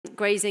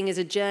grazing is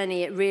a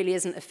journey. It really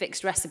isn't a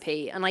fixed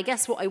recipe. And I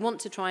guess what I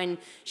want to try and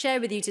share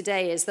with you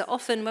today is that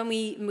often when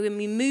we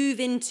move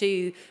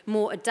into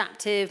more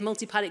adaptive,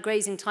 multi-paddock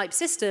grazing type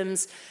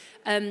systems,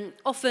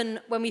 often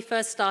when we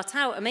first start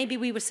out, and maybe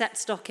we were set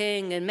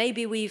stocking, and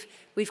maybe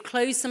we've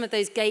closed some of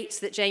those gates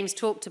that James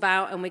talked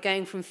about, and we're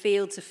going from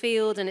field to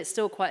field, and it's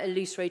still quite a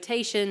loose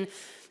rotation.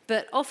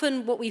 But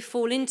often what we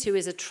fall into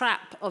is a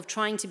trap of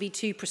trying to be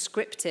too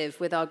prescriptive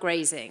with our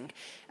grazing.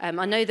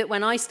 I know that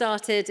when I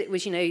started, it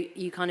was,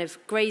 you kind of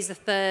graze a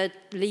third,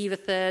 leave a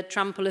third,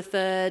 trample a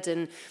third,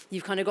 and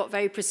you've kind of got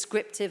very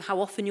prescriptive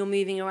how often you're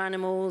moving your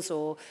animals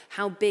or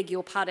how big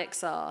your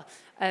paddocks are.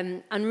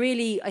 And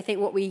really, I think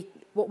what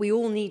we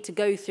all need to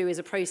go through is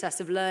a process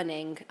of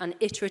learning and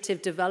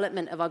iterative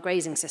development of our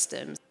grazing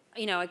systems.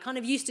 I kind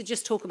of used to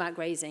just talk about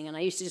grazing, and I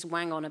used to just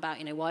wang on about,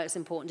 why it's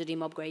important to do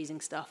mob grazing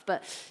stuff.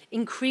 But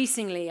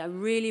increasingly, I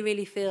really,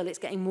 really feel it's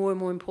getting more and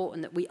more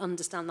important that we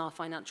understand our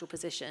financial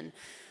position.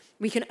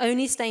 We can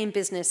only stay in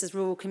business as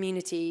rural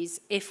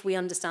communities if we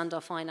understand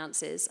our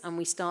finances and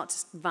we start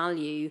to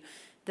value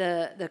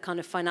the kind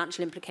of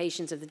financial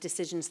implications of the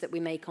decisions that we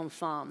make on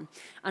farm.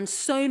 And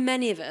so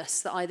many of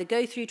us that either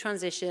go through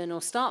transition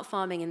or start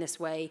farming in this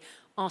way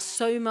are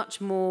so much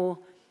more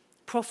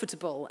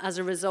profitable as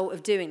a result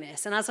of doing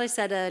this. And as I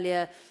said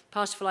earlier,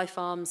 pasture for life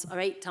farms are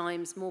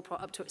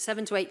up to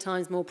 7 to 8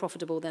 times more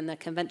profitable than their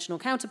conventional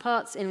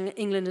counterparts in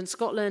England and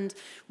Scotland.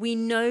 We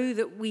know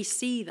that we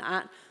see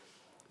that,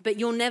 but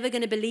you're never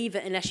going to believe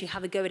it unless you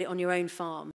have a go at it on your own farm.